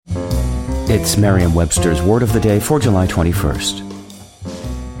It's Merriam-Webster's Word of the Day for July 21st.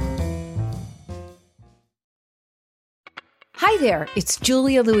 Hi there, it's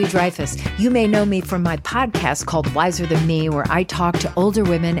Julia Louis-Dreyfus. You may know me from my podcast called Wiser Than Me, where I talk to older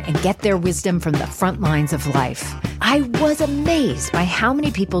women and get their wisdom from the front lines of life. I was amazed by how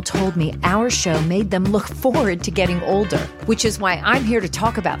many people told me our show made them look forward to getting older, which is why I'm here to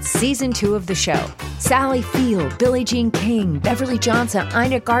talk about Season 2 of the show. Sally Field, Billie Jean King, Beverly Johnson,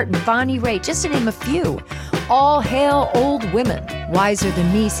 Ina Garten, Bonnie Raitt, just to name a few. All hail old women. Wiser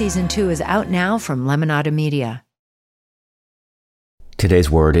Than Me Season 2 is out now from Lemonada Media.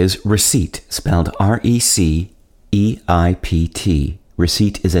 Today's word is receipt, spelled R-E-C-E-I-P-T.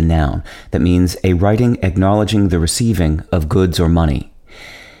 Receipt is a noun that means a writing acknowledging the receiving of goods or money.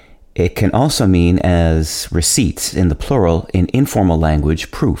 It can also mean, as receipts in the plural in informal language,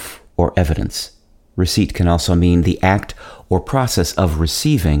 proof or evidence. Receipt can also mean the act or process of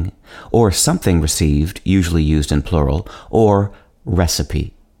receiving, or something received, usually used in plural, or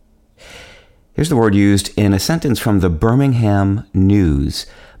recipe. Here's the word used in a sentence from the Birmingham News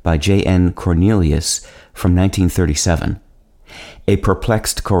by J.N. Cornelius from 1937. A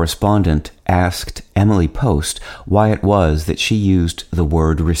perplexed correspondent asked Emily Post why it was that she used the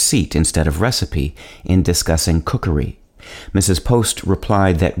word receipt instead of recipe in discussing cookery. Mrs. Post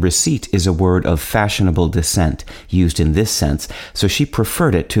replied that receipt is a word of fashionable descent used in this sense, so she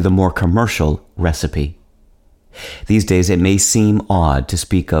preferred it to the more commercial recipe. These days it may seem odd to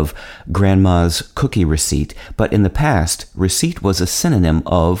speak of grandma's cookie receipt, but in the past, receipt was a synonym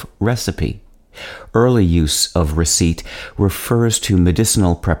of recipe. Early use of receipt refers to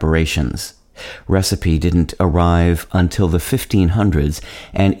medicinal preparations. Recipe didn't arrive until the 1500s,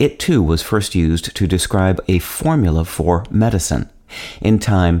 and it too was first used to describe a formula for medicine. In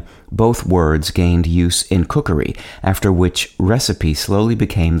time, both words gained use in cookery, after which recipe slowly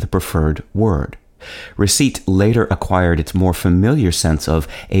became the preferred word. Receipt later acquired its more familiar sense of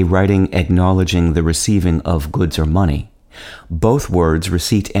a writing acknowledging the receiving of goods or money. Both words,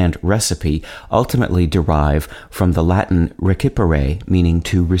 receipt and recipe, ultimately derive from the Latin recipere, meaning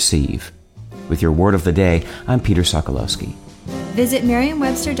to receive. With your Word of the Day, I'm Peter Sokolowski. Visit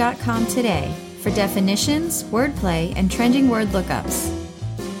Merriam-Webster.com today for definitions, wordplay, and trending word lookups.